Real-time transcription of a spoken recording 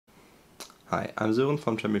Hi, I'm Sören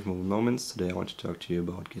from trembichmovingmoments. Today I want to talk to you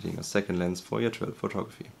about getting a second lens for your travel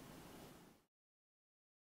photography.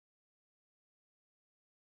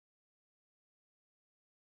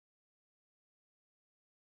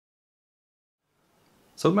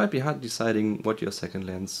 So it might be hard deciding what your second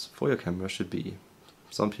lens for your camera should be.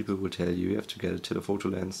 Some people will tell you have to get a telephoto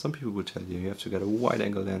lens, some people will tell you have to get a wide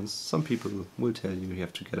angle lens, some people will tell you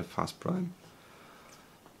have to get a fast prime.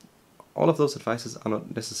 All of those advices are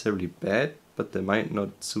not necessarily bad, but they might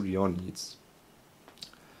not suit your needs.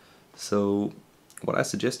 So what I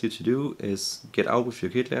suggest you to do is get out with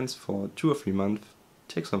your kit lens for 2 or 3 months,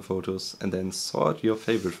 take some photos and then sort your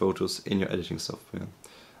favorite photos in your editing software.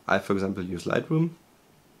 I, for example, use Lightroom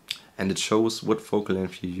and it shows what focal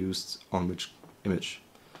length you used on which image.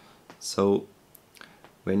 So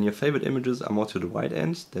when your favorite images are more to the wide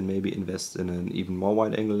end, then maybe invest in an even more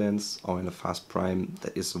wide angle lens or in a fast prime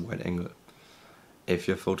that is a wide angle. If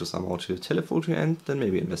your photos are more to the telephoto end, then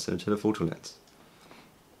maybe invest in a telephoto lens.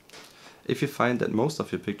 If you find that most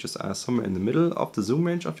of your pictures are somewhere in the middle of the zoom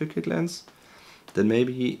range of your kit lens, then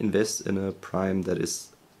maybe invest in a prime that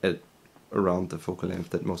is at around the focal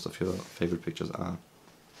length that most of your favorite pictures are.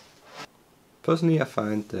 Personally, I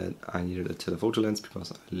find that I needed a telephoto lens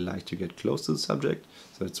because I like to get close to the subject,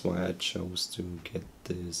 so that's why I chose to get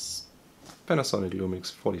this Panasonic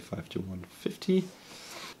Lumix 45-150.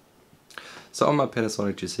 So on my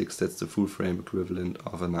Panasonic G6, that's the full frame equivalent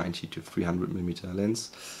of a 90 to 300mm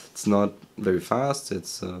lens. It's not very fast,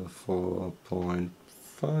 it's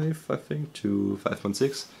 4.5 I think to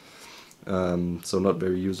 5.6. So not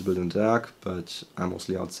very usable in the dark, but I'm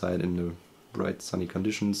mostly outside in the bright sunny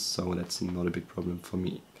conditions, so that's not a big problem for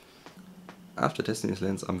me. After testing this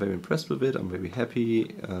lens, I'm very impressed with it, I'm very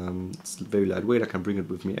happy. It's very lightweight, I can bring it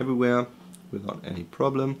with me everywhere without any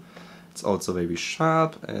problem. It's also very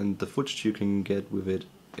sharp and the footage you can get with it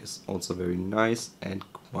is also very nice and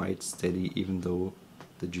quite steady, even though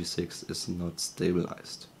the G6 is not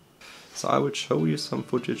stabilized. So I will show you some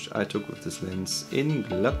footage I took with this lens in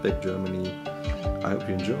Gladbeck, Germany. I hope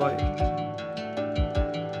you enjoy.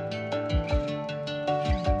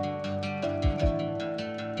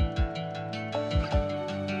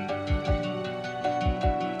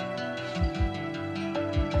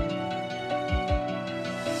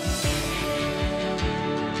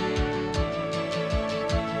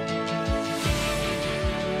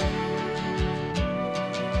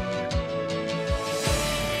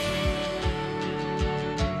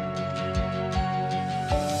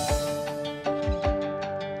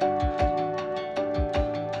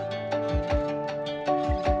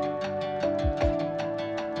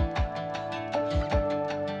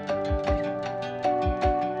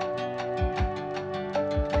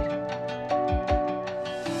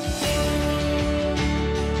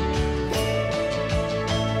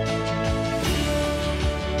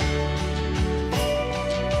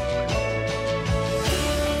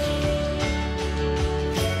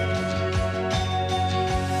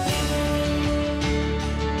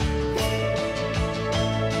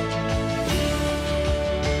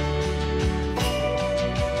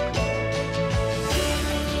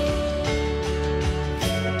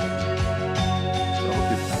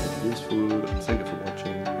 Thank you for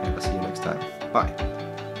watching and I'll see you next time. Bye.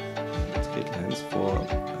 Let's get lens for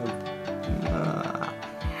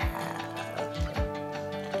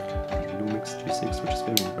Lumix G6, which is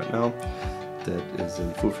filming right now. That is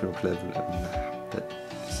in full film level. That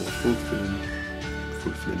is a full film.